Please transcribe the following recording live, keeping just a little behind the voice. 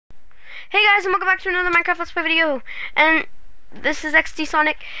Hey guys, and welcome back to another Minecraft Let's Play video, and this is XD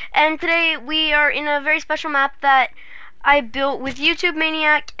Sonic, and today we are in a very special map that I built with YouTube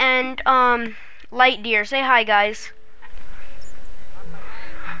Maniac and Lightdeer. Say hi, guys.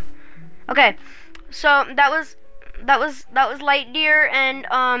 Okay, so that was Lightdeer and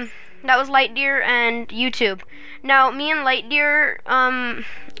YouTube. Now me and Lightdeer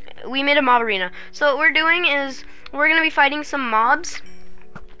we made a mob arena. So what we're doing is we're gonna be fighting some mobs.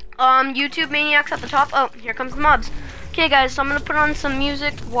 YouTube Maniac's at the top. Oh, here comes the mobs. Okay, guys, so I'm gonna put on some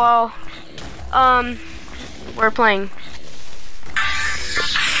music while we're playing.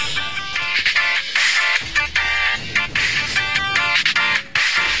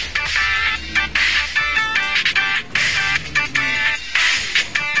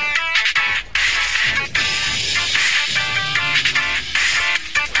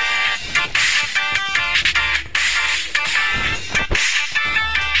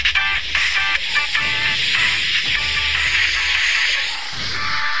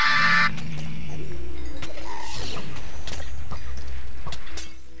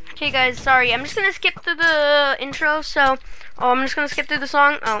 Okay guys, sorry, I'm just gonna skip through the intro, so, I'm just gonna skip through the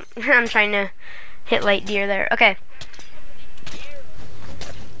song. Oh, I'm trying to hit Lightdeer there. Okay.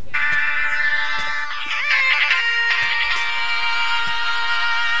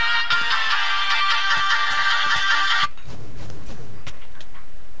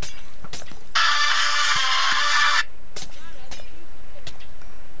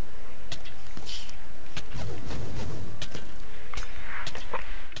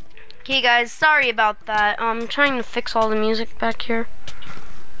 Okay guys, sorry about that. I'm trying to fix all the music back here.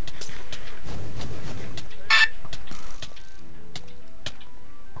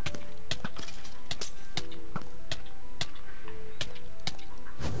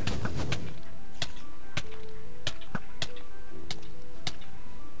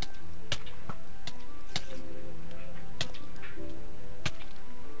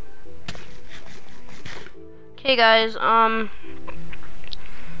 Okay guys,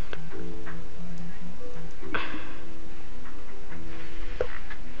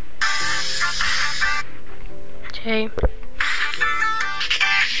 okay.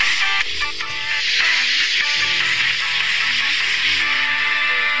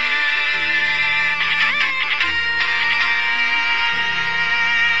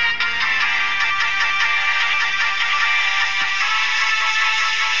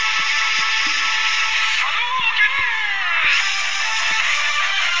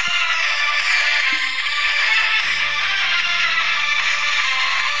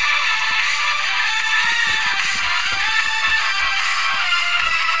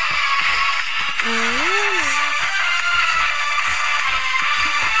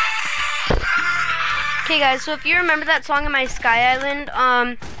 Okay guys, so if you remember that song in my Sky Island,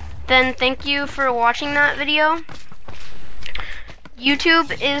 then thank you for watching that video.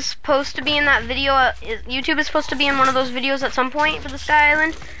 YouTube is supposed to be in that video, YouTube is supposed to be in one of those videos at some point for the Sky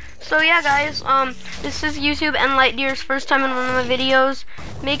Island. So yeah guys, this is YouTube and Lightdeer's first time in one of my videos.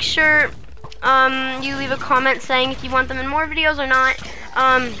 Make sure you leave a comment saying if you want them in more videos or not.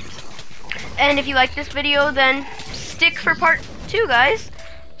 And if you like this video, then stick for part 2, guys.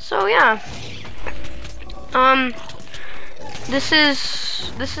 So yeah. This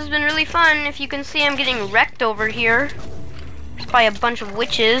has been really fun. If you can see, I'm getting wrecked over here just by a bunch of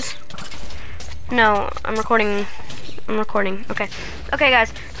witches. No, I'm recording. Okay. Okay,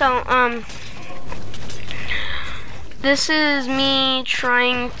 guys. So, this is me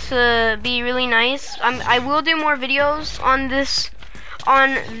trying to be really nice. I will do more videos on this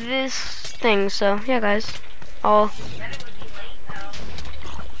thing. So, yeah, guys.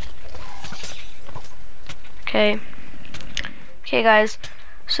 Okay guys,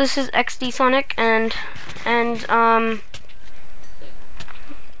 so this is XD Sonic, and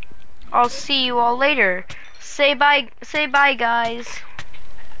I'll see you all later. Say bye guys.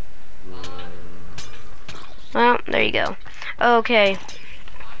 Well, there you go. Okay,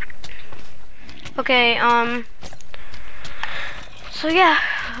 so yeah,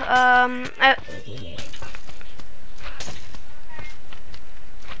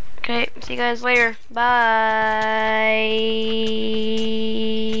 okay, see you guys later. Bye.